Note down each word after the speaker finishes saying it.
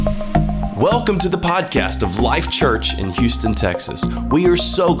Welcome to the podcast of Life Church in Houston, Texas. We are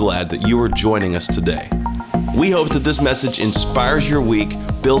so glad that you are joining us today. We hope that this message inspires your week,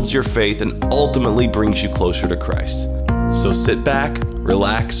 builds your faith, and ultimately brings you closer to Christ. So sit back,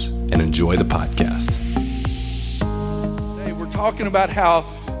 relax, and enjoy the podcast. Today we're talking about how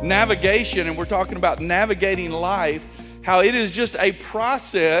navigation, and we're talking about navigating life, how it is just a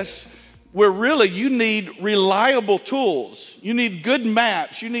process where really you need reliable tools. You need good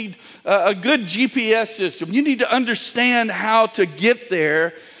maps. You need a good GPS system. You need to understand how to get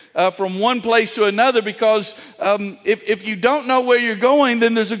there from one place to another, because if you don't know where you're going,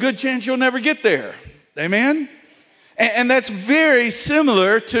 then there's a good chance you'll never get there. Amen? And that's very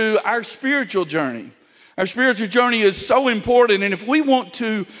similar to our spiritual journey. Our spiritual journey is so important, and if we want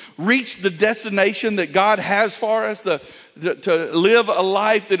to reach the destination that God has for us, to live a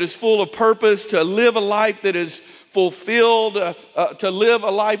life that is full of purpose, to live a life that is fulfilled, to live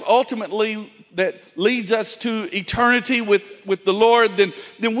a life ultimately that leads us to eternity with the Lord, then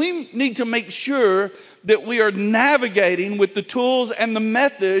we need to make sure that we are navigating with the tools and the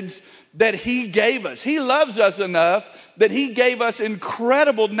methods that He gave us. He loves us enough that He gave us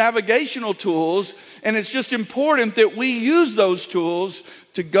incredible navigational tools, and it's just important that we use those tools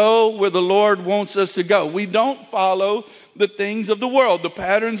to go where the Lord wants us to go. We don't follow the things of the world, the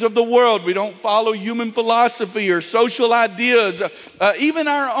patterns of the world. We don't follow human philosophy or social ideas. Even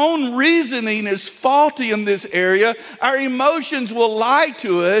our own reasoning is faulty in this area. Our emotions will lie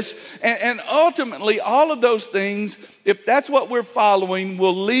to us, and ultimately all of those things, if that's what we're following,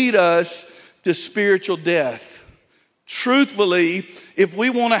 will lead us to spiritual death. Truthfully, if we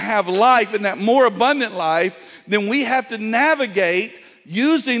want to have life, and that more abundant life, then we have to navigate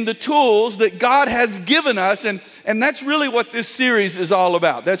using the tools that God has given us, and that's really what this series is all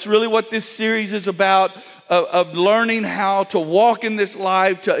about. That's really what this series is about, of learning how to walk in this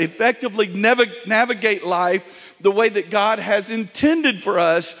life, to effectively navigate life the way that God has intended for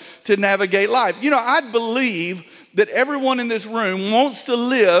us to navigate life. You know, I believe that everyone in this room wants to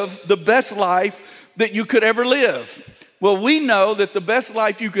live the best life that you could ever live. Well, we know that the best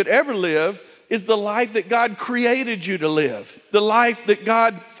life you could ever live is the life that God created you to live, the life that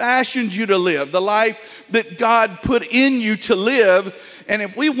God fashioned you to live, the life that God put in you to live. And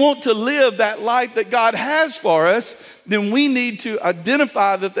if we want to live that life that God has for us, then we need to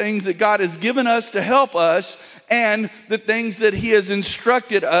identify the things that God has given us to help us and the things that He has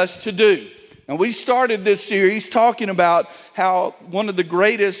instructed us to do. And we started this series talking about how one of the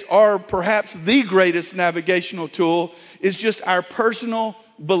greatest, or perhaps the greatest navigational tool, is just our personal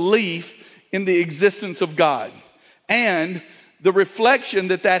belief in the existence of God and the reflection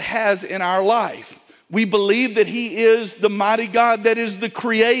that that has in our life. We believe that He is the mighty God that is the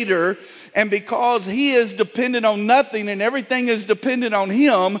creator, and because He is dependent on nothing and everything is dependent on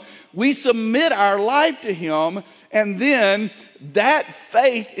Him, we submit our life to Him, and then that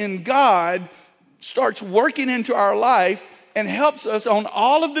faith in God starts working into our life and helps us on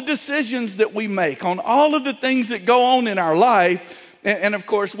all of the decisions that we make, on all of the things that go on in our life. And of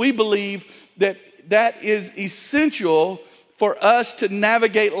course, we believe that that is essential for us to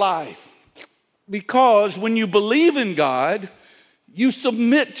navigate life. Because when you believe in God, you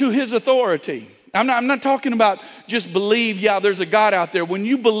submit to His authority. I'm not talking about just believe, yeah, there's a God out there. When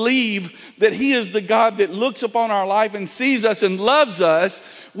you believe that He is the God that looks upon our life and sees us and loves us,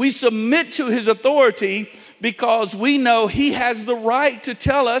 we submit to His authority because we know He has the right to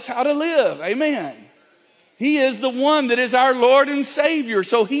tell us how to live. Amen. He is the one that is our Lord and Savior.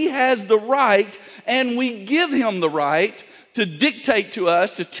 So He has the right, and we give Him the right to dictate to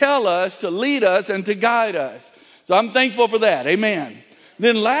us, to tell us, to lead us, and to guide us. So I'm thankful for that. Amen.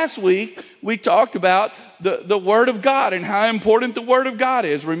 Then last week, we talked about the Word of God and how important the Word of God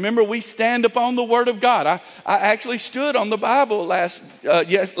is. Remember, we stand upon the Word of God. I actually stood on the Bible last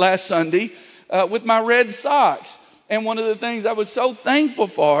Sunday with my red socks. And one of the things I was so thankful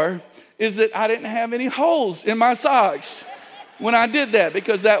for is that I didn't have any holes in my socks when I did that,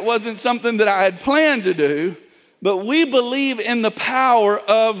 because that wasn't something that I had planned to do. But we believe in the power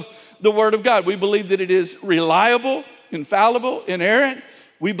of the Word of God. We believe that it is reliable, infallible, inerrant.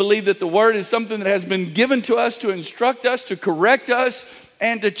 We believe that the Word is something that has been given to us to instruct us, to correct us,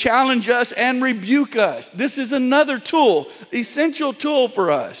 and to challenge us and rebuke us. This is another tool, essential tool for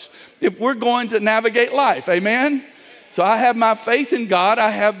us if we're going to navigate life. Amen? So I have my faith in God. I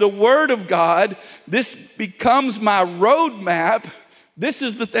have the Word of God. This becomes my roadmap. This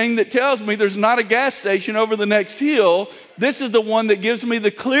is the thing that tells me there's not a gas station over the next hill. This is the one that gives me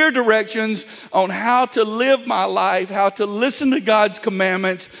the clear directions on how to live my life, how to listen to God's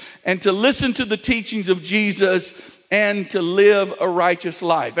commandments, and to listen to the teachings of Jesus, and to live a righteous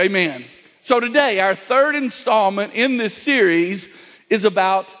life. Amen. So today, our third installment in this series is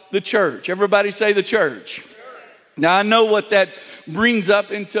about the church. Everybody say the church. Now, I know what that brings up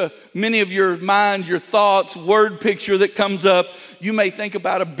into many of your minds, your thoughts, word picture that comes up. You may think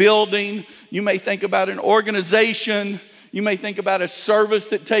about a building. You may think about an organization. You may think about a service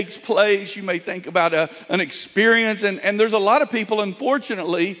that takes place. You may think about an experience. And there's a lot of people,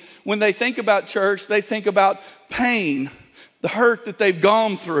 unfortunately, when they think about church, they think about pain, the hurt that they've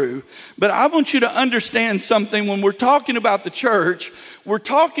gone through. But I want you to understand something. When we're talking about the church, we're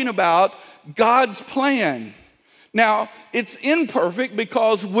talking about God's plan. Now, it's imperfect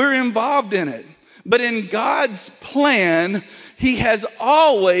because we're involved in it. But in God's plan, He has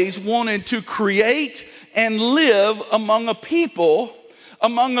always wanted to create and live among a people,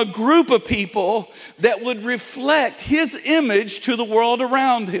 among a group of people that would reflect His image to the world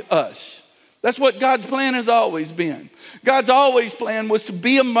around us. That's what God's plan has always been. God's always plan was to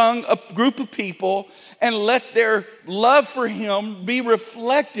be among a group of people and let their love for Him be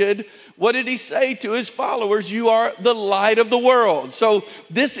reflected. What did He say to His followers? You are the light of the world. So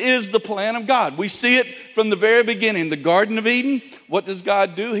this is the plan of God. We see it from the very beginning. The Garden of Eden, what does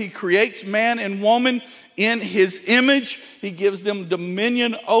God do? He creates man and woman in His image. He gives them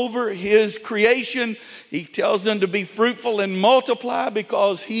dominion over His creation. He tells them to be fruitful and multiply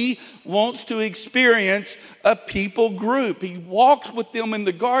because He wants to experience a people group. He walks with them in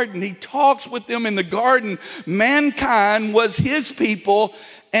the garden. He talks with them in the garden. Mankind was His people,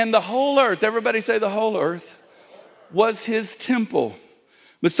 and the whole earth, everybody say the whole earth, was His temple.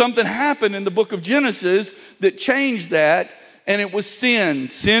 But something happened in the book of Genesis that changed that, and it was sin.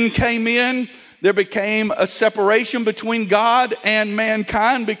 Sin came in. There became a separation between God and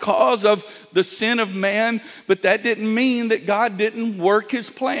mankind because of the sin of man. But that didn't mean that God didn't work His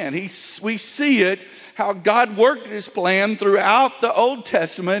plan. We see it, how God worked His plan throughout the Old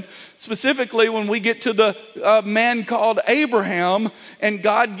Testament, specifically when we get to the man called Abraham, and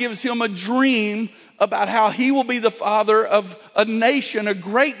God gives him a dream about how he will be the father of a nation, a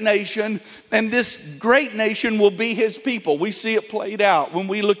great nation, and this great nation will be his people. We see it played out when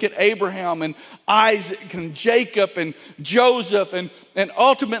we look at Abraham and Isaac and Jacob and Joseph and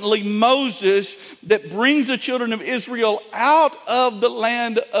ultimately Moses, that brings the children of Israel out of the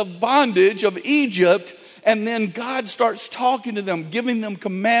land of bondage of Egypt. And then God starts talking to them, giving them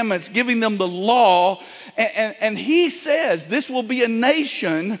commandments, giving them the law. And He says, this will be a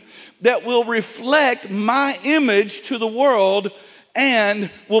nation that will reflect my image to the world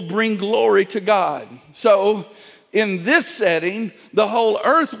and will bring glory to God. So in this setting, the whole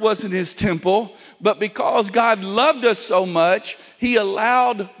earth wasn't His temple, but because God loved us so much, He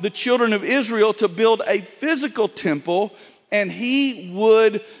allowed the children of Israel to build a physical temple, and He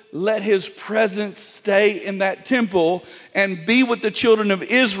would let His presence stay in that temple and be with the children of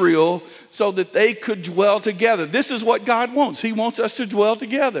Israel so that they could dwell together. This is what God wants. He wants us to dwell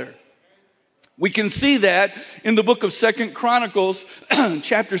together. We can see that in the book of 2 Chronicles,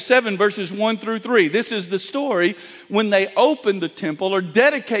 chapter 7, verses 1 through 3. This is the story when they opened the temple or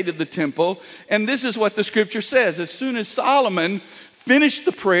dedicated the temple. And this is what the scripture says. As soon as Solomon finished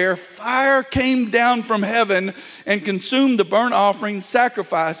the prayer, fire came down from heaven and consumed the burnt offerings,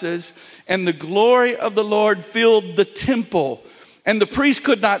 sacrifices, and the glory of the Lord filled the temple. And the priest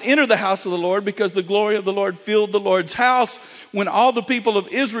could not enter the house of the Lord because the glory of the Lord filled the Lord's house. When all the people of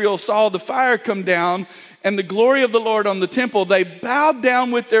Israel saw the fire come down and the glory of the Lord on the temple, they bowed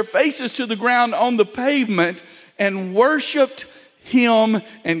down with their faces to the ground on the pavement and worshiped Him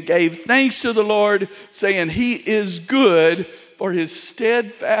and gave thanks to the Lord, saying, He is good, for His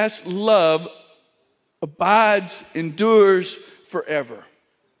steadfast love abides, endures forever.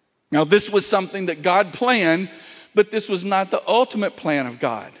 Now, this was something that God planned, but this was not the ultimate plan of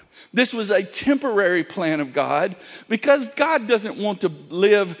God. This was a temporary plan of God because God doesn't want to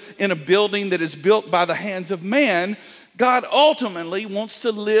live in a building that is built by the hands of man. God ultimately wants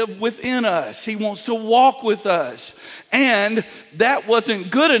to live within us. He wants to walk with us. And that wasn't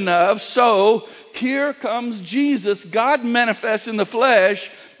good enough, so here comes Jesus, God manifest in the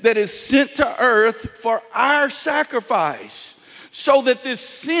flesh, that is sent to earth for our sacrifice, so that this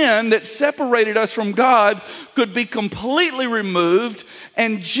sin that separated us from God could be completely removed.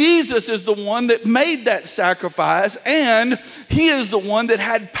 And Jesus is the one that made that sacrifice, and He is the one that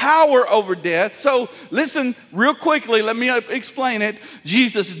had power over death. So listen real quickly, let me explain it.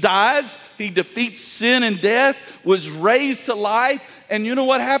 Jesus dies, He defeats sin and death, was raised to life. And you know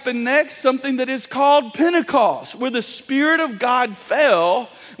what happened next? Something that is called Pentecost, where the Spirit of God fell.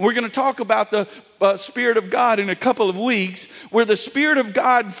 We're going to talk about the Spirit of God in a couple of weeks, where the Spirit of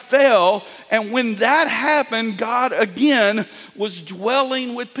God fell. And when that happened, God again was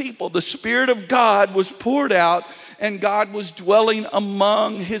dwelling with people. The Spirit of God was poured out, and God was dwelling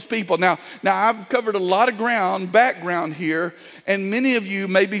among his people. Now I've covered a lot of background here, and many of you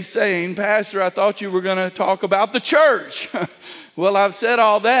may be saying, Pastor, I thought you were going to talk about the church. Well, I've said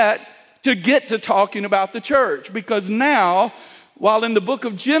all that to get to talking about the church, because now, while in the book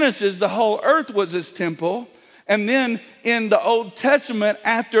of Genesis, the whole earth was his temple, and then in the Old Testament,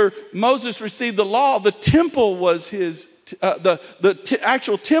 after Moses received the law, the temple was his,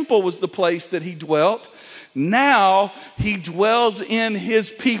 actual temple was the place that he dwelt. Now he dwells in his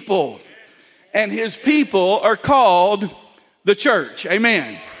people, and his people are called the church.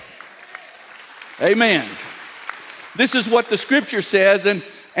 Amen. Amen. This is what the scripture says, and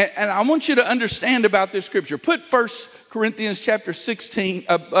I want you to understand about this scripture. Put 1 Corinthians chapter 16,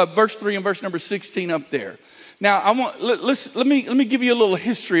 verse 3 and verse number 16 up there. Now, let me give you a little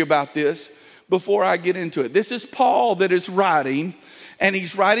history about this before I get into it. This is Paul that is writing, and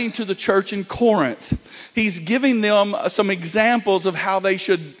he's writing to the church in Corinth. He's giving them some examples of how they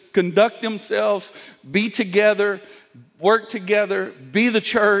should conduct themselves, be together, work together, be the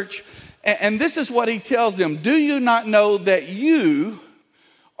church. And this is what he tells them. Do you not know that you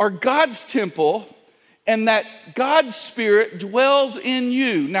are God's temple and that God's Spirit dwells in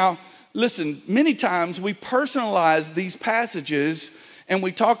you? Now, listen, many times we personalize these passages and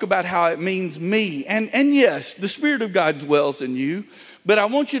we talk about how it means me. And yes, the Spirit of God dwells in you. But I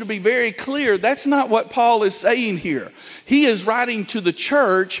want you to be very clear, that's not what Paul is saying here. He is writing to the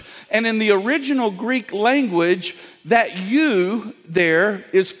church, and in the original Greek language, that you there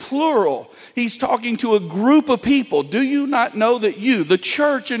is plural. He's talking to a group of people. Do you not know that you, the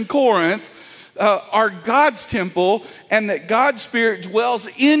church in Corinth, are God's temple, and that God's Spirit dwells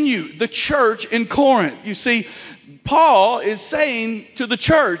in you, the church in Corinth? You see, Paul is saying to the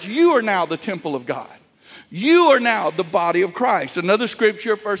church, you are now the temple of God. You are now the body of Christ. Another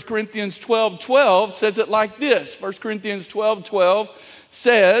scripture, 1 Corinthians 12:12, says it like this. 1 Corinthians 12:12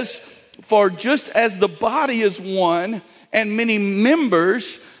 says, for just as the body is one and many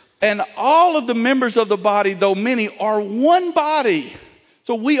members, and all of the members of the body, though many, are one body.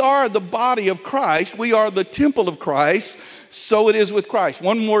 So we are the body of Christ. We are the temple of Christ. So it is with Christ.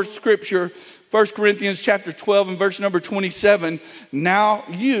 One more scripture, 1 Corinthians chapter 12 and verse number 27. Now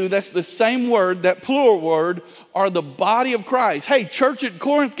you, that's the same word, that plural word, are the body of Christ. Hey, church at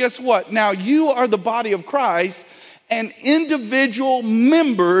Corinth, guess what? Now you are the body of Christ and individual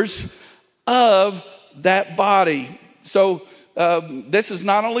members of that body. So this is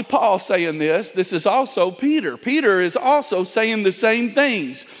not only Paul saying this is also Peter. Peter is also saying the same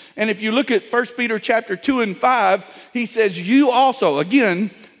things. And if you look at 1 Peter chapter 2 and 5, he says, you also,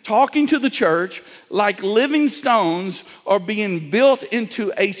 again, talking to the church, like living stones, are being built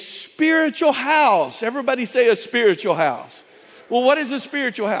into a spiritual house. Everybody say a spiritual house. Well, what is a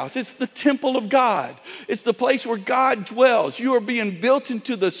spiritual house? It's the temple of God. It's the place where God dwells. You are being built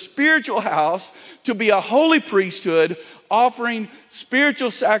into the spiritual house to be a holy priesthood, offering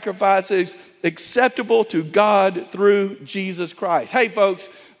spiritual sacrifices acceptable to God through Jesus Christ. Hey, folks,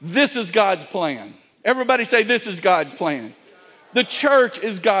 this is God's plan. Everybody say, this is God's plan. The church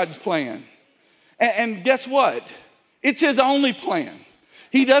is God's plan. And guess what? It's his only plan.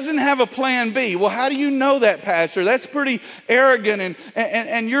 He doesn't have a plan B. Well, how do you know that, Pastor? That's pretty arrogant,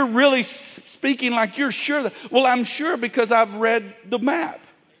 and you're really speaking like you're sure. Well, I'm sure because I've read the map.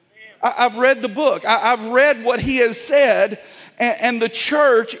 I've read the book. I've read what he has said, and the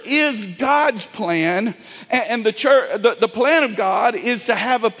church is God's plan. And the church, the plan of God is to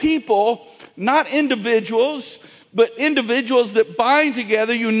have a people, not individuals, but individuals that bind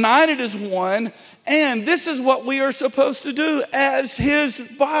together, united as one. And this is what we are supposed to do as his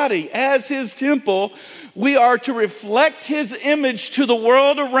body, as his temple. We are to reflect his image to the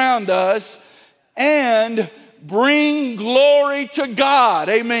world around us and bring glory to God.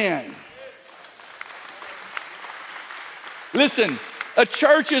 Amen. Listen, a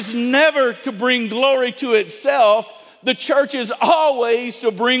church is never to bring glory to itself. The church is always to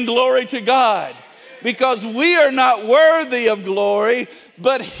bring glory to God. Because we are not worthy of glory,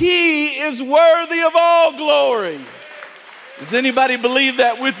 but he is worthy of all glory. Does anybody believe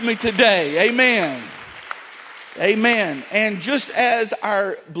that with me today? Amen. Amen. And just as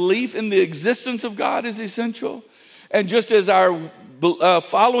our belief in the existence of God is essential, and just as our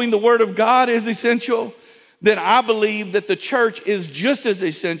following the word of God is essential, then I believe that the church is just as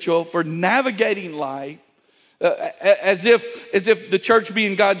essential for navigating life. As if the church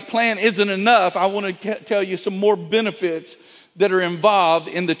being God's plan isn't enough, I want to tell you some more benefits that are involved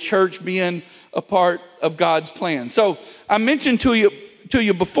in the church being a part of God's plan. So I mentioned to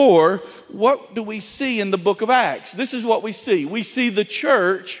you before, what do we see in the book of Acts? This is what we see. We see the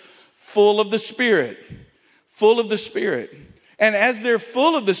church full of the Spirit, full of the Spirit. And as they're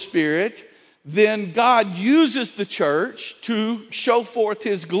full of the Spirit, then God uses the church to show forth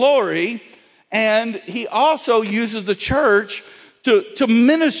his glory, and he also uses the church to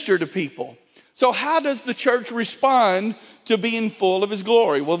minister to people. So how does the church respond to being full of his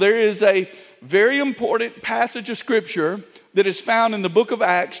glory? Well, there is a very important passage of scripture that is found in the book of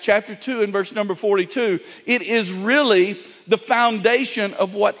Acts, chapter 2 and verse number 42. It is really the foundation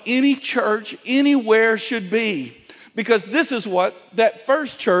of what any church anywhere should be, because this is what that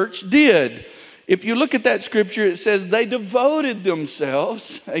first church did. If you look at that scripture, it says they devoted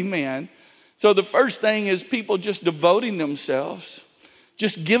themselves. Amen. So the first thing is people just devoting themselves,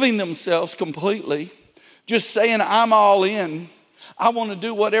 just giving themselves completely, just saying, I'm all in. I want to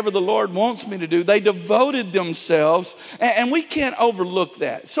do whatever the Lord wants me to do. They devoted themselves, and we can't overlook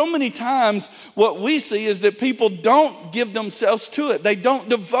that. So many times what we see is that people don't give themselves to it. They don't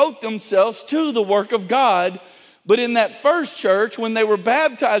devote themselves to the work of God. But in that first church, when they were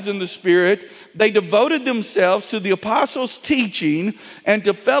baptized in the Spirit, they devoted themselves to the apostles' teaching and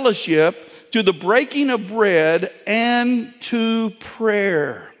to fellowship, to the breaking of bread, and to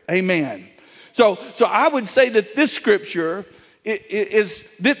prayer. Amen. So I would say that this scripture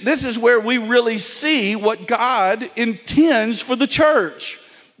this is where we really see what God intends for the church.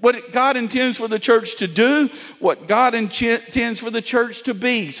 What God intends for the church to do, what God intends for the church to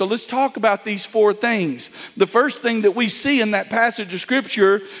be. So let's talk about these four things. The first thing that we see in that passage of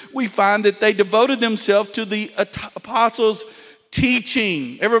scripture, we find that they devoted themselves to the apostles'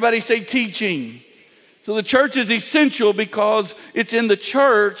 teaching. Everybody say teaching. So the church is essential because it's in the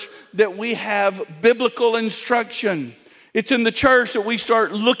church that we have biblical instruction. It's in the church that we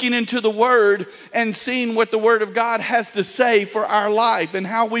start looking into the Word and seeing what the Word of God has to say for our life and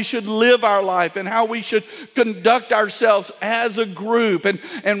how we should live our life and how we should conduct ourselves as a group. And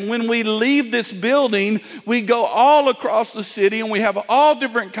when we leave this building, we go all across the city and we have all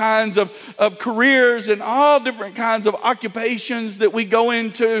different kinds of careers and all different kinds of occupations that we go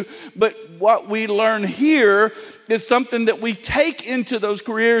into. But what we learn here is something that we take into those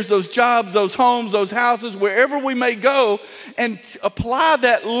careers, those jobs, those homes, those houses, wherever we may go, and apply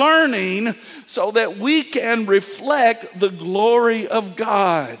that learning so that we can reflect the glory of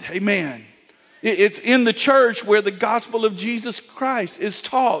God. Amen. It's in the church where the gospel of Jesus Christ is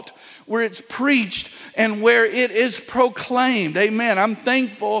taught, where it's preached, and where it is proclaimed. Amen. I'm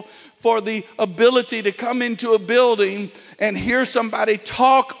thankful for the ability to come into a building and hear somebody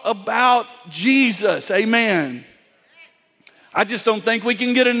talk about Jesus. Amen. I just don't think we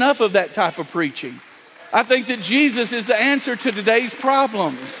can get enough of that type of preaching. I think that Jesus is the answer to today's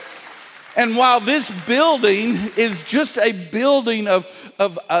problems. And while this building is just a building of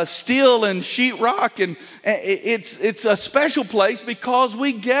steel and sheetrock, and it's a special place because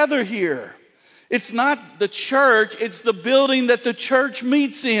we gather here. It's not the church, it's the building that the church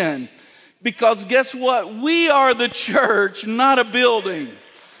meets in. Because guess what? We are the church, not a building,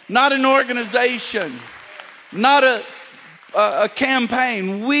 not an organization, not a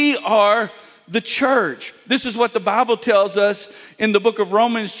campaign. We are the church. This is what the Bible tells us in the book of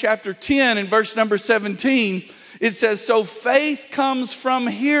Romans chapter 10 and verse number 17. It says, so faith comes from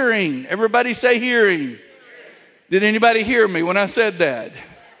hearing. Everybody say hearing. Did anybody hear me when I said that?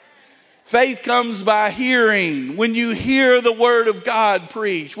 Faith comes by hearing. When you hear the word of God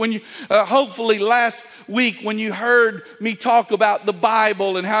preached, when you hopefully last week when you heard me talk about the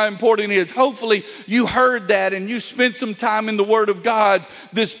Bible and how important it is, hopefully you heard that and you spent some time in the word of God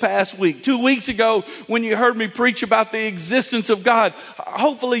this past week. 2 weeks ago when you heard me preach about the existence of God,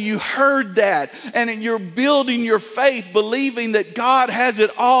 hopefully you heard that and you're building your faith believing that God has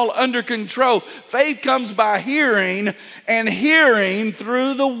it all under control. Faith comes by hearing, and hearing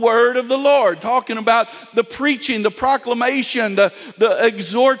through the word of the Lord. Talking about the preaching, the proclamation, the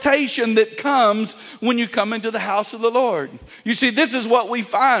exhortation that comes when you come into the house of the Lord. You see, this is what we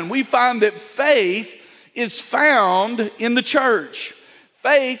find. We find that faith is found in the church.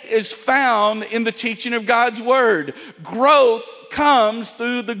 Faith is found in the teaching of God's word. Growth comes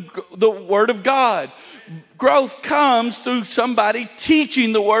through the word of God. Growth comes through somebody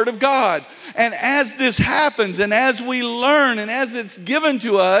teaching the word of God. And as this happens, and as we learn, and as it's given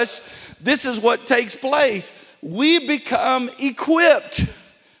to us, this is what takes place. We become equipped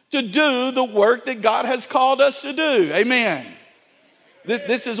to do the work that God has called us to do. Amen.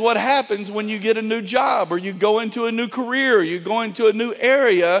 This is what happens when you get a new job, or you go into a new career, or you go into a new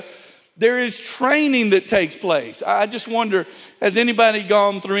area. There is training that takes place. I just wonder, has anybody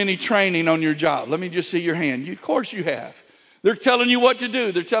gone through any training on your job? Let me just see your hand. Of course you have. They're telling you what to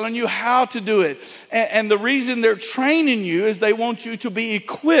do. They're telling you how to do it. And the reason they're training you is they want you to be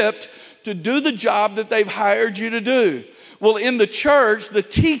equipped to do the job that they've hired you to do. Well, in the church, the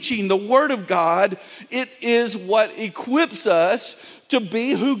teaching, the Word of God, it is what equips us to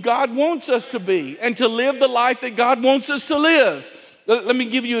be who God wants us to be and to live the life that God wants us to live. Let me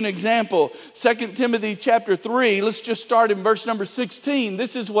give you an example. 2 Timothy chapter 3, let's just start in verse number 16.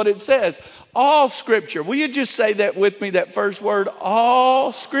 This is what it says. All Scripture. Will you just say that with me, that first word?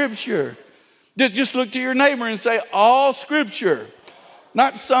 All Scripture. Just look to your neighbor and say, all Scripture.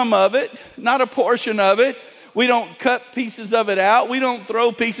 Not some of it, not a portion of it. We don't cut pieces of it out. We don't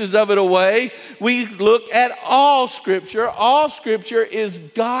throw pieces of it away. We look at all Scripture. All Scripture is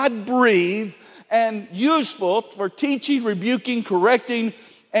God-breathed and useful for teaching, rebuking, correcting,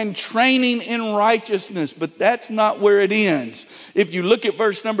 and training in righteousness. But that's not where it ends. If you look at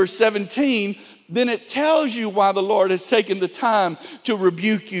verse number 17, then it tells you why the Lord has taken the time to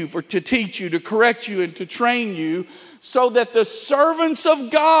rebuke you, to teach you, to correct you, and to train you, so that the servants of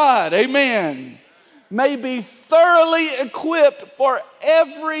God, amen, may be thoroughly equipped for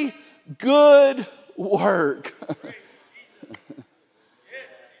every good work.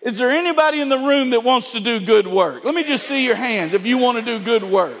 Is there anybody in the room that wants to do good work? Let me just see your hands if you want to do good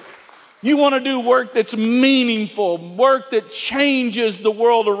work. You want to do work that's meaningful, work that changes the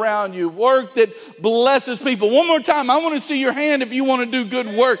world around you, work that blesses people. One more time, I want to see your hand if you want to do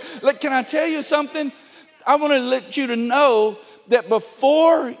good work. Can I tell you something? I want to let you to know that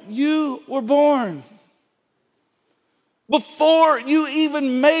before you were born, before you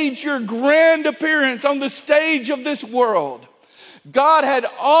even made your grand appearance on the stage of this world, God had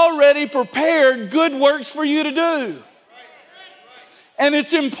already prepared good works for you to do. And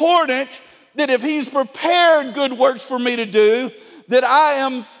it's important that if He's prepared good works for me to do, that I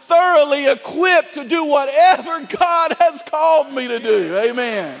am thoroughly equipped to do whatever God has called me to do.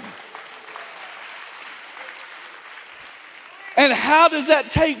 Amen. And how does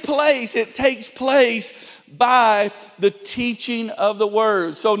that take place? It takes place by the teaching of the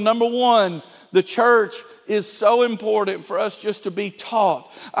Word. So number one, the church is so important for us just to be taught.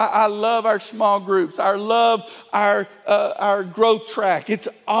 I love our small groups. I love our growth track. It's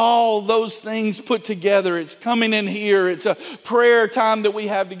all those things put together. It's coming in here. It's a prayer time that we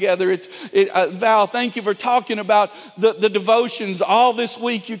have together. Val, thank you for talking about the devotions. All this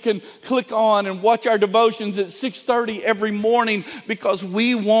week you can click on and watch our devotions at 6:30 every morning, because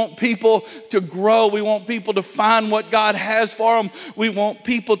we want people to grow. We want people to find what God has for them. We want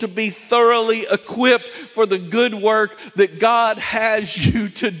people to be thoroughly equipped for the good work that God has you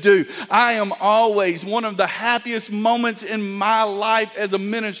to do. I am always, one of the happiest moments in my life as a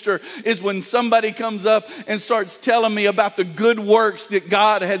minister is when somebody comes up and starts telling me about the good works that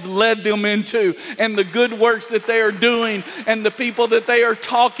God has led them into, and the good works that they are doing, and the people that they are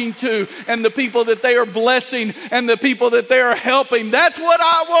talking to, and the people that they are blessing, and the people that they are helping. That's what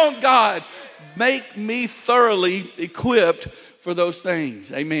I want, God. Make me thoroughly equipped for those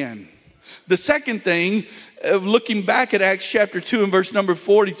things. Amen. The second thing, looking back at Acts chapter 2 and verse number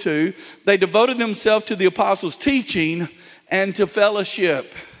 42, they devoted themselves to the apostles' teaching and to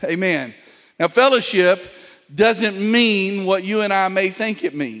fellowship. Amen. Now, fellowship doesn't mean what you and I may think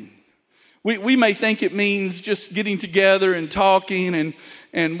it means. We may think it means just getting together and talking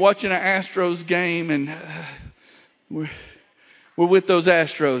and watching an Astros game, and we're with those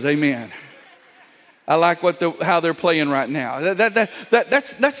Astros. Amen. I like how they're playing right now.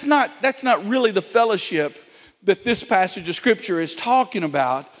 That's not really the fellowship that this passage of Scripture is talking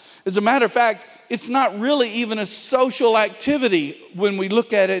about. As a matter of fact, it's not really even a social activity when we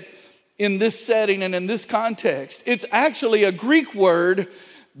look at it in this setting and in this context. It's actually a Greek word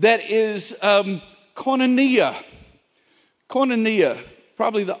that is koinonia. Koinonia,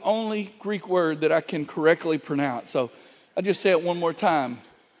 probably the only Greek word that I can correctly pronounce. So I'll just say it one more time.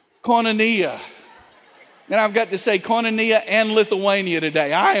 Koinonia. And I've got to say Koinonia and Lithuania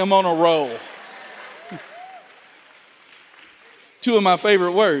today. I am on a roll. Two of my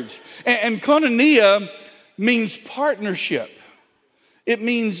favorite words. And koinonia means partnership. It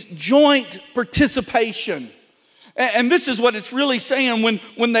means joint participation. And this is what it's really saying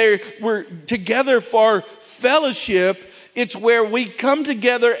when they were together for fellowship. It's where we come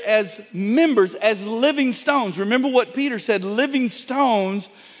together as members, as living stones. Remember what Peter said, living stones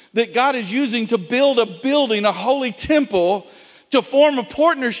that God is using to build a building, a holy temple, to form a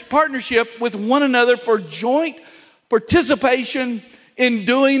partnership with one another for joint participation in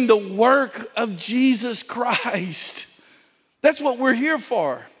doing the work of Jesus Christ. That's what we're here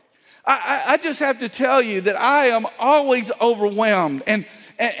for. I just have to tell you that I am always overwhelmed.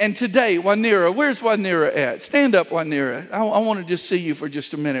 And today, Juanira, where's Juanira at? Stand up, Juanira. I want to just see you for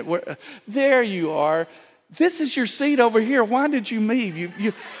just a minute. There you are. This is your seat over here. Why did you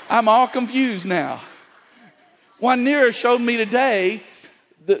move? I'm all confused now. Juanira showed me today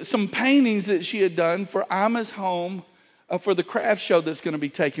some paintings that she had done for Ima's home for the craft show that's going to be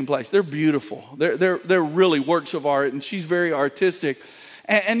taking place. They're beautiful. They're really works of art, and she's very artistic.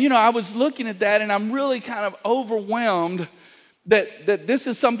 And I was looking at that, and I'm really kind of overwhelmed that this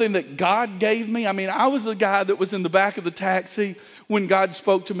is something that God gave me. I mean, I was the guy that was in the back of the taxi when God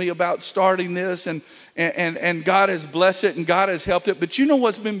spoke to me about starting this, and God has blessed it and God has helped it. But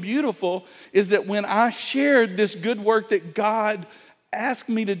what's been beautiful is that when I shared this good work that God asked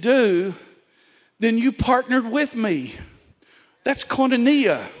me to do, then you partnered with me. That's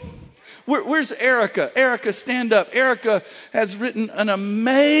koinonia. Where's Erica? Erica, stand up. Erica has written an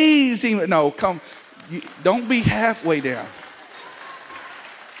amazing... No, come. Don't be halfway down.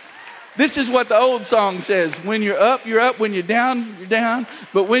 This is what the old song says. When you're up, you're up. When you're down, you're down.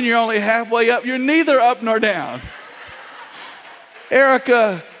 But when you're only halfway up, you're neither up nor down.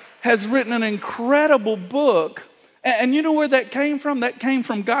 Erica has written an incredible book. And you know where that came from? That came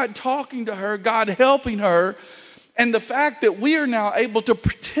from God talking to her, God helping her. And the fact that we are now able to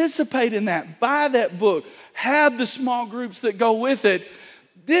participate in that, buy that book, have the small groups that go with it.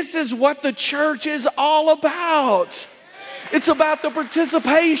 This is what the church is all about. It's about the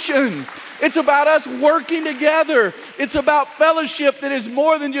participation. It's about us working together. It's about fellowship that is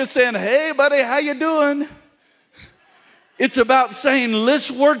more than just saying, hey, buddy, how you doing? It's about saying,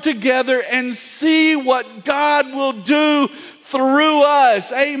 let's work together and see what God will do through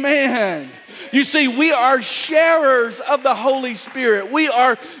us. Amen. You see, we are sharers of the Holy Spirit. We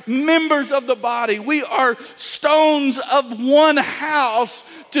are members of the body. We are stones of one house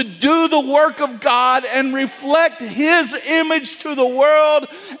to do the work of God and reflect His image to the world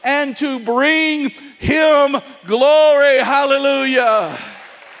and to bring Him glory. Hallelujah.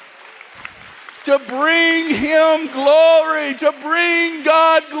 To bring Him glory, to bring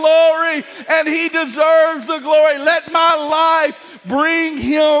God glory, and He deserves the glory. Let my life bring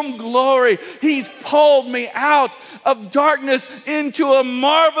Him glory. He's pulled me out of darkness into a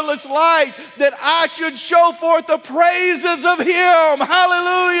marvelous light that I should show forth the praises of Him.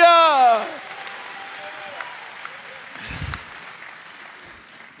 Hallelujah.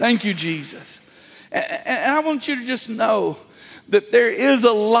 Thank you, Jesus. And I want you to just know that there is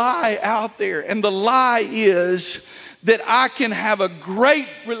a lie out there, and the lie is that I can have a great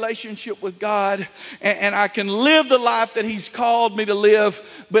relationship with God and I can live the life that He's called me to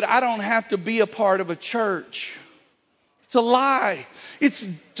live, but I don't have to be a part of a church. It's a lie. It's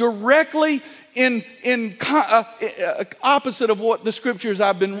directly in opposite of what the scriptures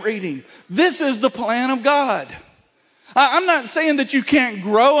I've been reading. This is the plan of God. I'm not saying that you can't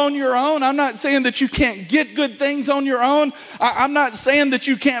grow on your own. I'm not saying that you can't get good things on your own. I'm not saying that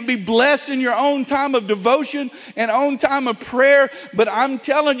you can't be blessed in your own time of devotion and own time of prayer. But I'm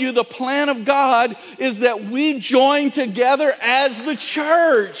telling you, the plan of God is that we join together as the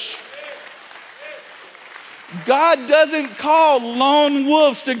church. God doesn't call lone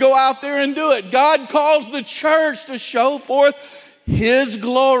wolves to go out there and do it. God calls the church to show forth His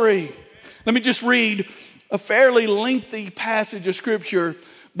glory. Let me just read a fairly lengthy passage of scripture,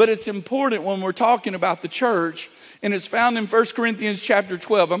 but it's important when we're talking about the church, and it's found in 1 Corinthians chapter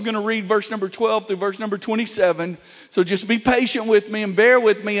 12. I'm going to read verse number 12 through verse number 27, so just be patient with me and bear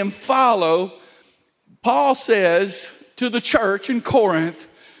with me and follow. Paul says to the church in Corinth,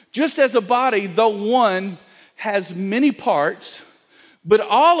 just as a body, though one, has many parts, but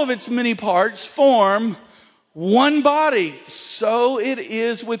all of its many parts form one body, so it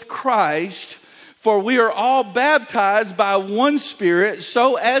is with Christ. For we are all baptized by one Spirit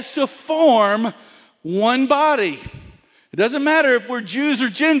so as to form one body. It doesn't matter if we're Jews or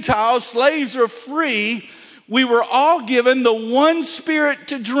Gentiles, slaves or free, we were all given the one Spirit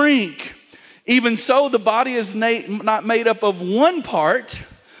to drink. Even so, the body is not made up of one part,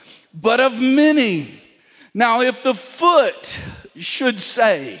 but of many. Now, if the foot should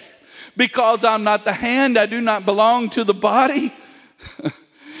say, because I'm not the hand, I do not belong to the body,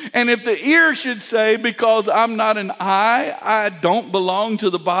 and if the ear should say, because I'm not an eye, I don't belong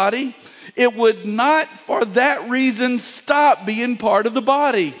to the body, it would not for that reason stop being part of the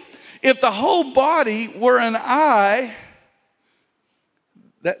body. If the whole body were an eye,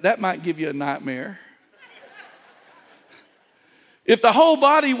 that might give you a nightmare. If the whole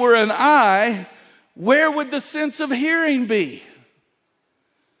body were an eye, where would the sense of hearing be?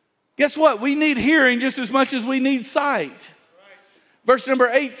 Guess what? We need hearing just as much as we need sight. Verse number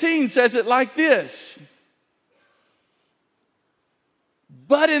 18 says it like this.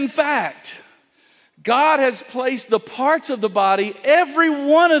 But in fact, God has placed the parts of the body, every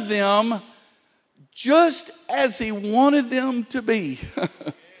one of them, just as He wanted them to be.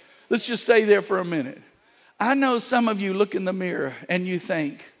 Let's just stay there for a minute. I know some of you look in the mirror and you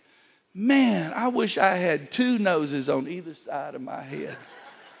think, man, I wish I had two noses on either side of my head.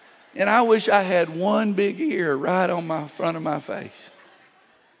 And I wish I had one big ear right on my front of my face.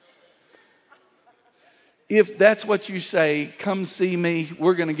 If that's what you say, come see me.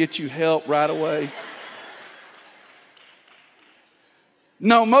 We're going to get you help right away.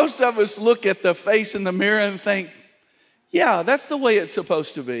 No, most of us look at the face in the mirror and think, yeah, that's the way it's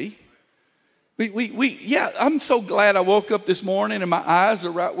supposed to be. I'm so glad I woke up this morning and my eyes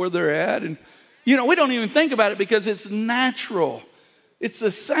are right where they're at. And, we don't even think about it because it's natural. It's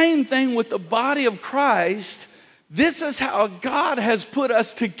the same thing with the body of Christ. This is how God has put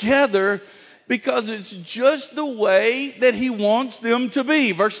us together because it's just the way that He wants them to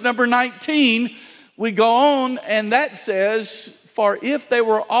be. Verse number 19, we go on and that says, for if they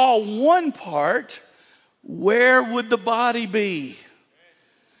were all one part, where would the body be?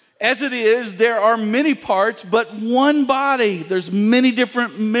 As it is, there are many parts, but one body. There's many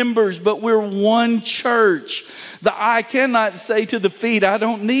different members, but we're one church. The eye cannot say to the feet, I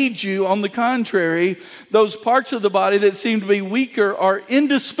don't need you. On the contrary, those parts of the body that seem to be weaker are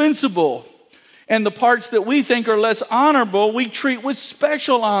indispensable. And the parts that we think are less honorable, we treat with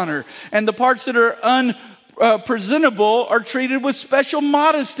special honor. And the parts that are presentable are treated with special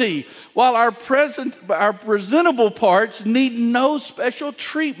modesty, while our presentable parts need no special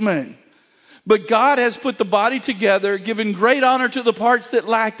treatment. But God has put the body together, giving great honor to the parts that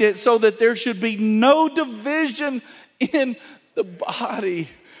lacked it, so that there should be no division in the body.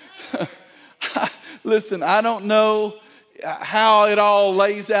 Listen, I don't know how it all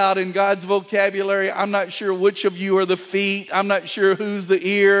lays out in God's vocabulary. I'm not sure which of you are the feet. I'm not sure who's the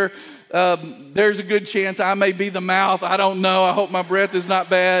ear. There's a good chance I may be the mouth. I don't know. I hope my breath is not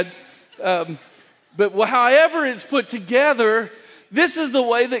bad. But however it's put together, this is the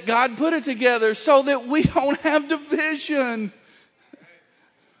way that God put it together so that we don't have division.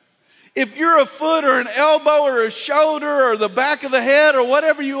 If you're a foot or an elbow or a shoulder or the back of the head or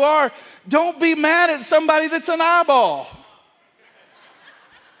whatever you are, don't be mad at somebody that's an eyeball.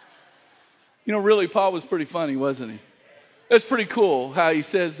 Really, Paul was pretty funny, wasn't he? That's pretty cool how he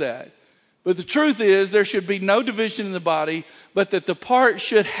says that. But the truth is, there should be no division in the body, but that the parts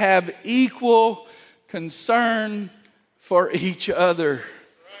should have equal concern for each other.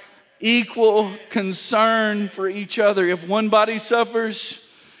 Equal concern for each other. If one body suffers,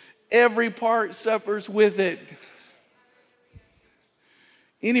 every part suffers with it.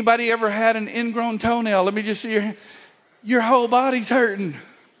 Anybody ever had an ingrown toenail? Let me just see your whole body's hurting.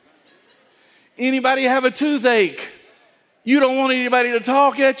 Anybody have a toothache? You don't want anybody to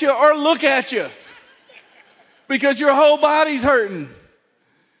talk at you or look at you because your whole body's hurting.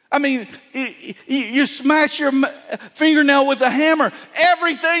 I mean, you smash your fingernail with a hammer.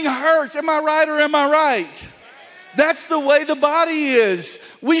 Everything hurts. Am I right or am I right? That's the way the body is.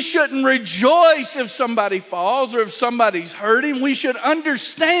 We shouldn't rejoice if somebody falls or if somebody's hurting. We should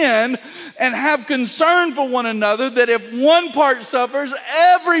understand and have concern for one another that if one part suffers,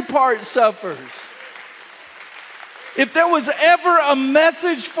 every part suffers. If there was ever a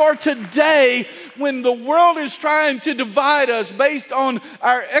message for today when the world is trying to divide us based on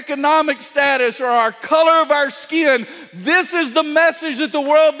our economic status or our color of our skin, this is the message that the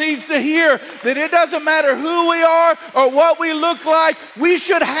world needs to hear. That it doesn't matter who we are or what we look like. We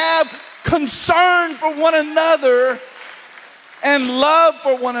should have concern for one another and love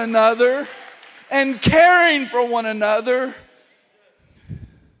for one another and caring for one another.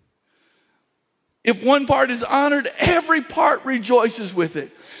 If one part is honored, every part rejoices with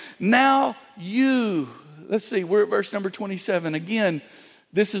it. Now let's see, we're at verse number 27. Again,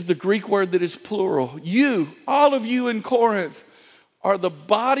 this is the Greek word that is plural. All of you in Corinth are the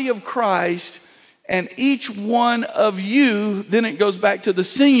body of Christ, and each one of you, then it goes back to the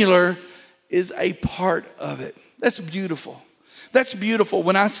singular, is a part of it. That's beautiful. That's beautiful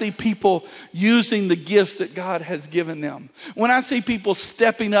when I see people using the gifts that God has given them. When I see people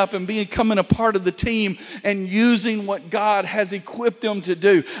stepping up and becoming a part of the team and using what God has equipped them to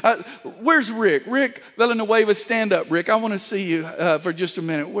do. Where's Rick? Rick Villanueva, stand up, Rick. I want to see you for just a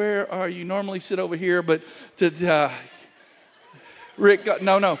minute. Where are you? Normally sit over here, but Rick,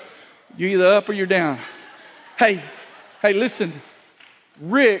 no. You're either up or you're down. Hey, listen.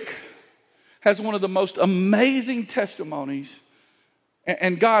 Rick has one of the most amazing testimonies.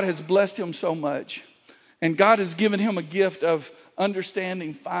 And God has blessed him so much. And God has given him a gift of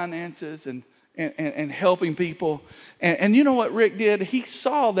understanding finances and helping people. And you know what Rick did? He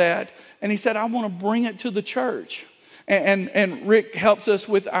saw that and he said, I want to bring it to the church. And Rick helps us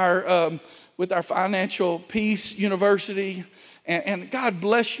with our Financial Peace University. And God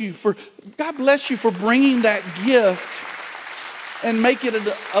bless you for bringing that gift and making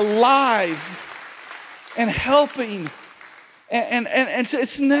it alive and helping. And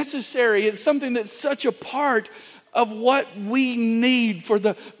it's necessary. It's something that's such a part of what we need for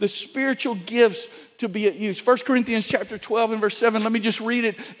the spiritual gifts to be at use. 1 Corinthians chapter 12 and verse 7, let me just read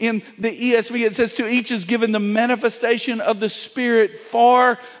it in the ESV. It says, to each is given the manifestation of the Spirit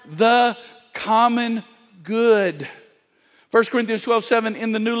for the common good. 1 Corinthians 12:7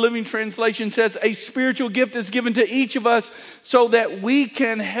 in the New Living Translation says, a spiritual gift is given to each of us so that we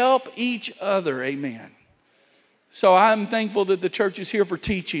can help each other. Amen. So I'm thankful that the church is here for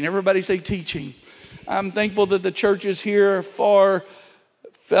teaching. Everybody say teaching. I'm thankful that the church is here for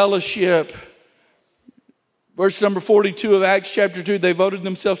fellowship. Verse number 42 of Acts chapter 2, they devoted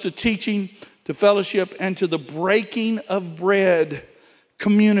themselves to teaching, to fellowship, and to the breaking of bread.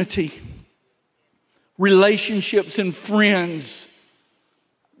 Community, relationships, and friends.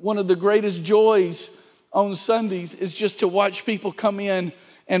 One of the greatest joys on Sundays is just to watch people come in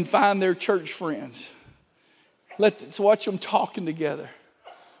and find their church friends. Let's watch them talking together.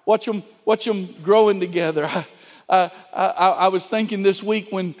 Watch them growing together. I was thinking this week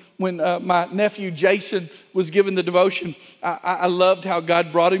when my nephew Jason was given the devotion, I loved how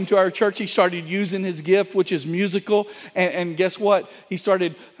God brought him to our church. He started using his gift, which is musical. And guess what? He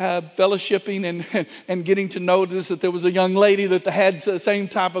started fellowshipping and getting to notice that there was a young lady that had the same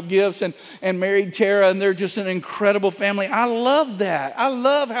type of gifts and married Tara. And they're just an incredible family. I love that. I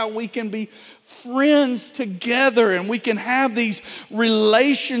love how we can be friends together and we can have these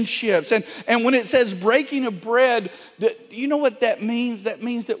relationships. And when it says breaking of bread, you know what that means? That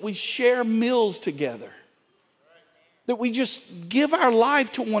means that we share meals together. That we just give our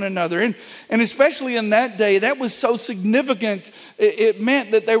life to one another. And especially in that day, that was so significant. It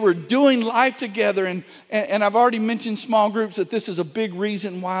meant that they were doing life together. And I've already mentioned small groups, that this is a big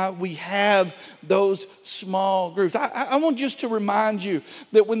reason why we have those small groups. I want just to remind you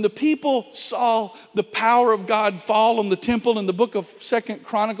that when the people saw the power of God fall on the temple in the book of 2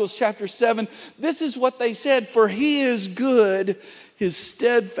 Chronicles chapter 7, this is what they said, for he is good, his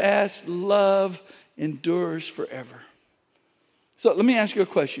steadfast love endures forever. So let me ask you a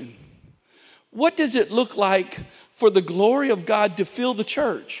question. What does it look like for the glory of God to fill the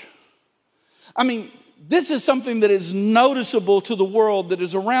church? I mean, this is something that is noticeable to the world that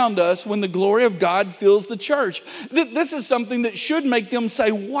is around us when the glory of God fills the church. This is something that should make them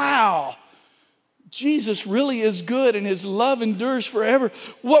say, wow, Jesus really is good and his love endures forever.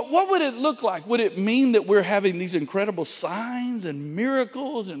 What would it look like? Would it mean that we're having these incredible signs and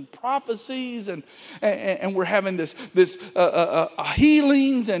miracles and prophecies and we're having this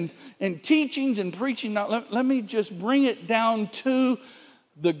healings and teachings and preaching? Now, let me just bring it down to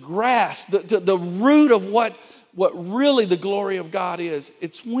the grass, the root of what really the glory of God is.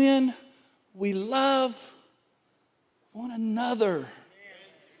 It's when we love one another.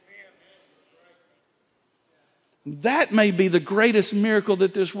 That may be the greatest miracle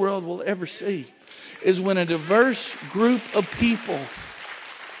that this world will ever see, is when a diverse group of people,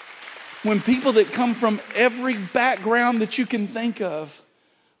 when people that come from every background that you can think of,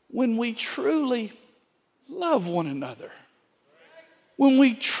 when we truly love one another, when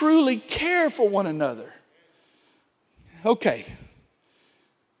we truly care for one another. Okay.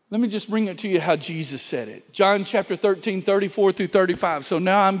 Let me just bring it to you how Jesus said it. John chapter 13, 34 through 35. So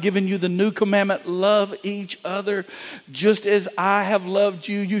now I'm giving you the new commandment. Love each other. Just as I have loved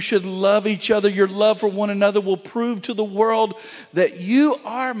you, you should love each other. Your love for one another will prove to the world that you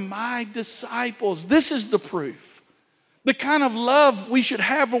are my disciples. This is the proof. The kind of love we should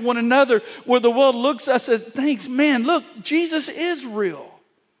have for one another, where the world looks at us and thinks, man, look, Jesus is real.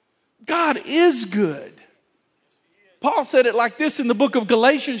 God is good. Paul said it like this in the book of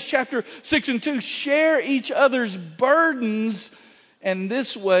Galatians chapter 6 and 2. Share each other's burdens, and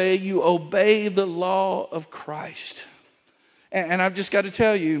this way you obey the law of Christ. And I've just got to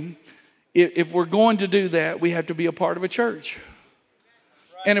tell you, if we're going to do that, we have to be a part of a church.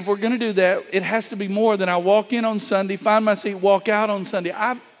 And if we're going to do that, it has to be more than I walk in on Sunday, find my seat, walk out on Sunday.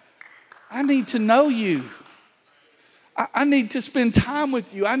 I need to know you. I need to spend time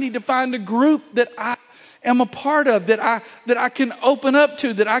with you. I need to find a group that I am a part of, that I can open up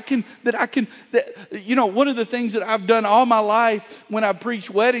to, one of the things that I've done all my life when I preach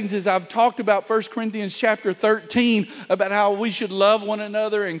weddings is I've talked about 1 Corinthians chapter 13 about how we should love one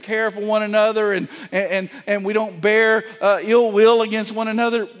another and care for one another and we don't bear ill will against one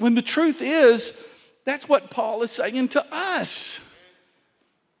another. When the truth is, that's what Paul is saying to us.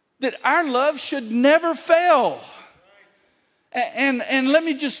 That our love should never fail. And let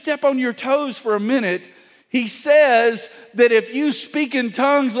me just step on your toes for a minute. He says that if you speak in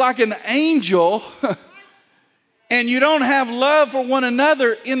tongues like an angel and you don't have love for one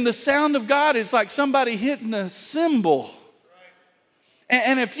another, in the sound of God, it's like somebody hitting a cymbal.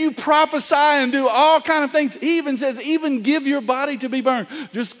 And if you prophesy and do all kind of things, he even says, even give your body to be burned.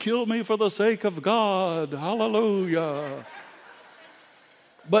 Just kill me for the sake of God. Hallelujah.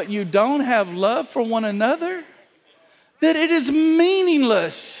 But you don't have love for one another, that it is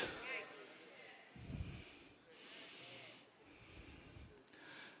meaningless.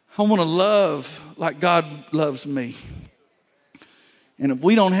 I want to love like God loves me. And if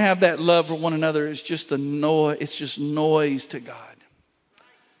we don't have that love for one another, it's just noise to God.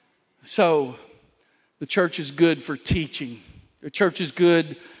 So the church is good for teaching. The church is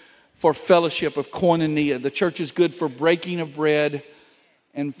good for fellowship of koinonia. The church is good for breaking of bread.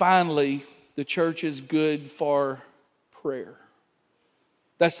 And finally, the church is good for prayer.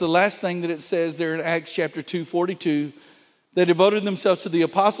 That's the last thing that it says there in Acts chapter 2:42. They devoted themselves to the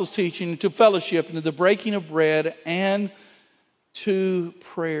apostles' teaching, to fellowship, and to the breaking of bread, and to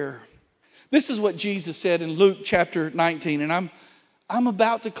prayer. This is what Jesus said in Luke chapter 19, and I'm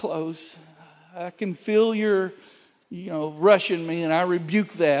about to close. I can feel your, rushing me, and I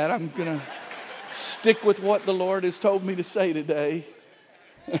rebuke that. I'm going to stick with what the Lord has told me to say today.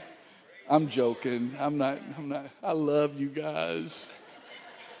 I'm joking. I'm not. I love you guys.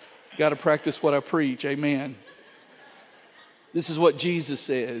 Got to practice what I preach. Amen. This is what Jesus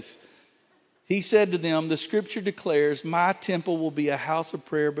says. He said to them, the scripture declares, my temple will be a house of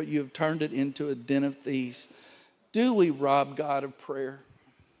prayer, but you have turned it into a den of thieves. Do we rob God of prayer?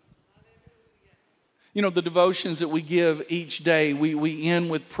 The devotions that we give each day, we end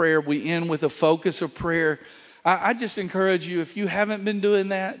with prayer. We end with a focus of prayer. I just encourage you, if you haven't been doing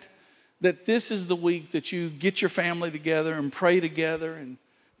that this is the week that you get your family together and pray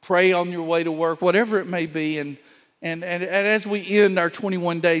on your way to work, whatever it may be. And as we end our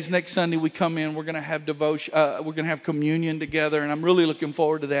 21 days, next Sunday we come in, we're going to have devotion, we're going to have communion together, and I'm really looking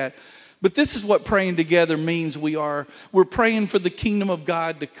forward to that. But this is what praying together means. We're praying for the kingdom of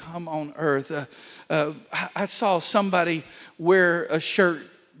God to come on earth. I saw somebody wear a shirt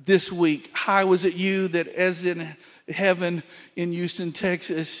this week. Hi, was it you that as in heaven in Houston,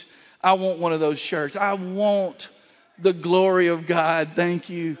 Texas? I want one of those shirts. I want the glory of God. Thank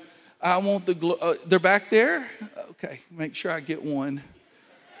you. I want they're back there? Okay, make sure I get one.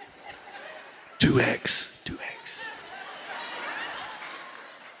 2X.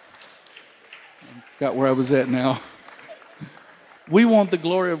 Got where I was at now. We want the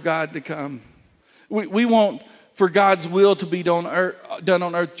glory of God to come. We want for God's will to be done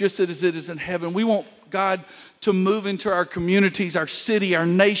on earth just as it is in heaven. We want God to move into our communities, our city, our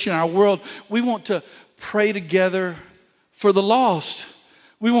nation, our world. We want to pray together for the lost.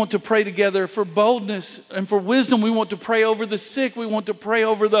 We want to pray together for boldness and for wisdom. We want to pray over the sick. We want to pray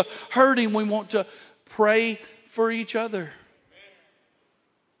over the hurting. We want to pray for each other.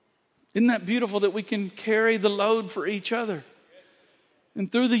 Isn't that beautiful that we can carry the load for each other? And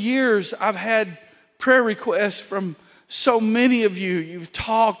through the years, I've had prayer requests from so many of you. You've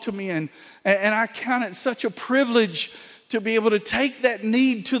talked to me, and I count it such a privilege to be able to take that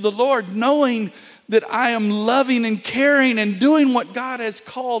need to the Lord, knowing that I am loving and caring and doing what God has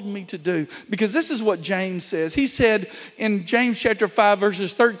called me to do. Because this is what James says. He said in James chapter 5,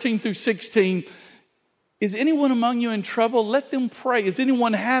 verses 13 through 16, is anyone among you in trouble? Let them pray. Is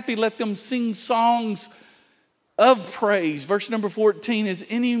anyone happy? Let them sing songs of praise. Verse number 14, is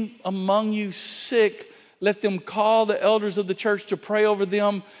any among you sick? Let them call the elders of the church to pray over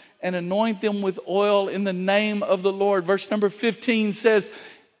them and anoint them with oil in the name of the Lord. Verse number 15 says,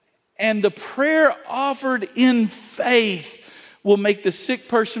 and the prayer offered in faith will make the sick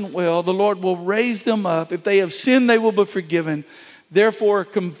person well. The Lord will raise them up. If they have sinned, they will be forgiven. Therefore,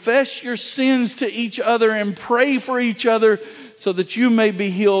 confess your sins to each other and pray for each other so that you may be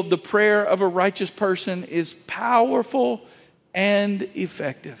healed. The prayer of a righteous person is powerful and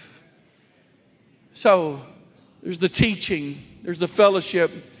effective. So, there's the teaching, there's the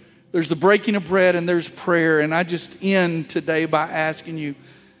fellowship, there's the breaking of bread, and there's prayer. And I just end today by asking you,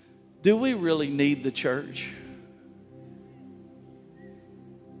 do we really need the church?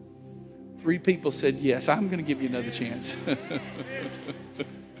 3 people said yes. I'm going to give you another chance.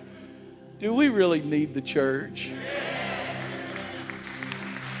 Do we really need the church?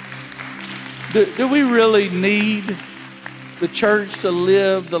 Do we really need the church to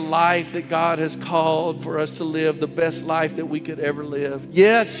live the life that God has called for us to live, the best life that we could ever live?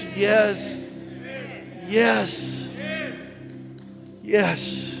 Yes, yes, yes,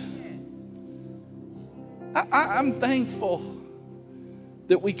 yes. I'm thankful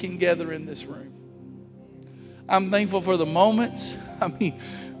that we can gather in this room. I'm thankful for the moments. I mean,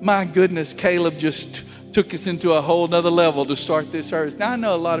 my goodness, Caleb just took us into a whole nother level to start this service. Now, I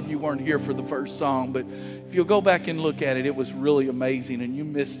know a lot of you weren't here for the first song, but if you'll go back and look at it, it was really amazing and you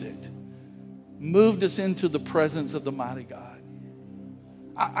missed it. Moved us into the presence of the mighty God.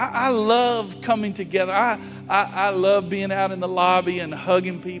 I love coming together. I love being out in the lobby and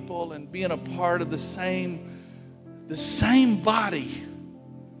hugging people and being a part of the same body.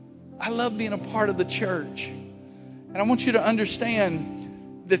 I love being a part of the church. And I want you to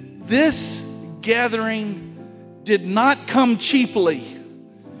understand that this gathering did not come cheaply.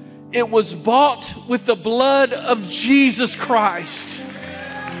 It was bought with the blood of Jesus Christ.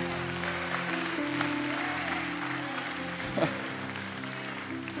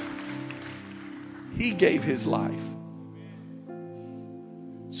 He gave his life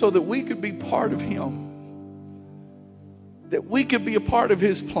so that we could be part of him, that we could be a part of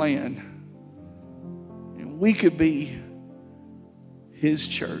his plan, and we could be his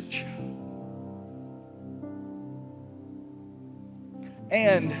church.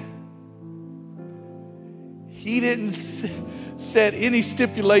 And he didn't set any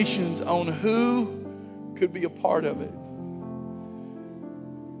stipulations on who could be a part of it.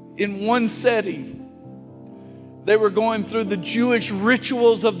 In one setting, they were going through the Jewish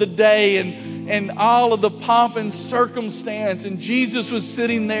rituals of the day and all of the pomp and circumstance. And Jesus was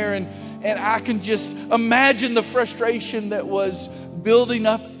sitting there and I can just imagine the frustration that was building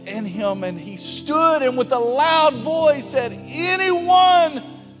up in him. And he stood and with a loud voice said, "Anyone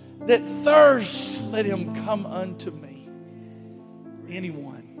that thirsts, let him come unto me."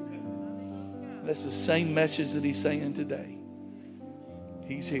 Anyone. That's the same message that he's saying today.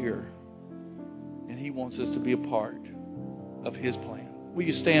 He's here. And he wants us to be a part of his plan. Will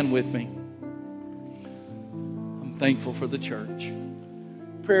you stand with me? I'm thankful for the church.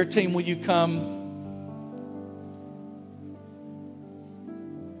 Prayer team, will you come?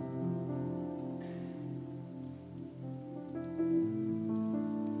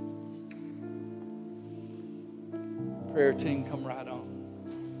 Prayer team, come right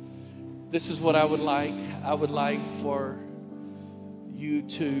on. This is what I would like. I would like for you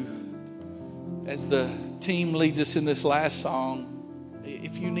to, as the team leads us in this last song,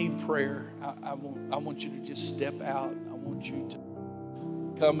 if you need prayer, I want you to just step out. I want you to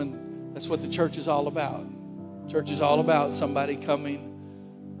come, and that's what the church is all about. Church is all about somebody coming,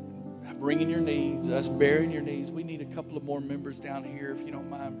 bringing your needs, us bearing your needs. We need a couple of more members down here, if you don't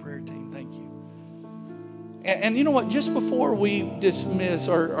mind, prayer team. Thank you. And you know what? Just before we dismiss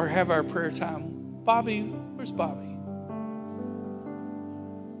or have our prayer time, Bobby, where's Bobby?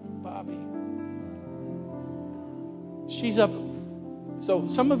 She's up. So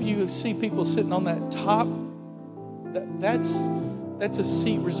some of you see people sitting on that top. That's a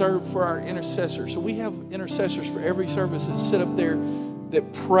seat reserved for our intercessors. So we have intercessors for every service that sit up there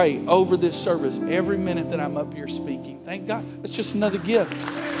that pray over this service every minute that I'm up here speaking. Thank God. That's just another gift.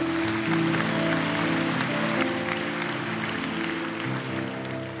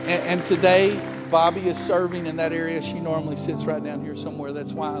 And today, Bobby is serving in that area. She normally sits right down here somewhere.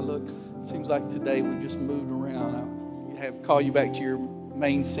 That's why I look. It seems like today we just moved around. I'll call you back to your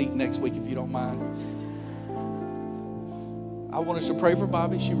main seat next week if you don't mind. I want us to pray for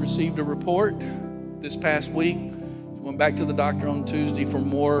Bobby. She received a report this past week. She went back to the doctor on Tuesday for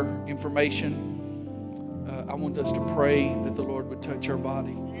more information. I want us to pray that the Lord would touch her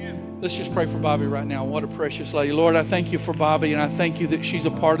body. Let's just pray for Bobby right now. What a precious lady. Lord, I thank you for Bobby, and I thank you that she's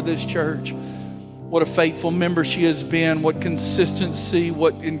a part of this church. What a faithful member she has been. What consistency,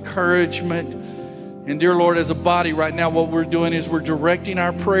 what encouragement. And dear Lord, as a body right now, what we're doing is we're directing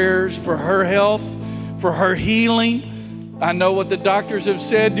our prayers for her health, for her healing. I know what the doctors have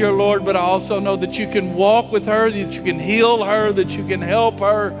said, dear Lord, but I also know that you can walk with her, that you can heal her, that you can help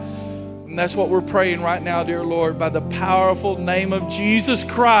her. And that's what we're praying right now, dear Lord. By the powerful name of Jesus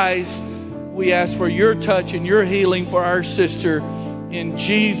Christ, we ask for your touch and your healing for our sister in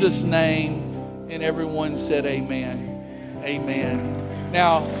Jesus' name. And everyone said amen. Amen.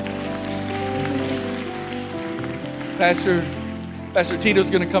 Now, Pastor Tito's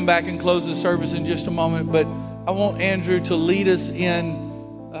going to come back and close the service in just a moment, but I want Andrew to lead us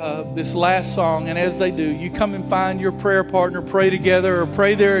in this last song, and as they do, you come and find your prayer partner, pray together, or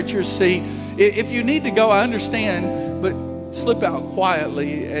pray there at your seat. If you need to go, I understand, but slip out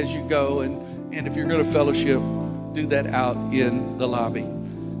quietly as you go, and if you're going to fellowship, do that out in the lobby.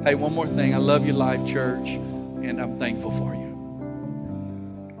 Hey, one more thing. I love you, Life Church, and I'm thankful for you.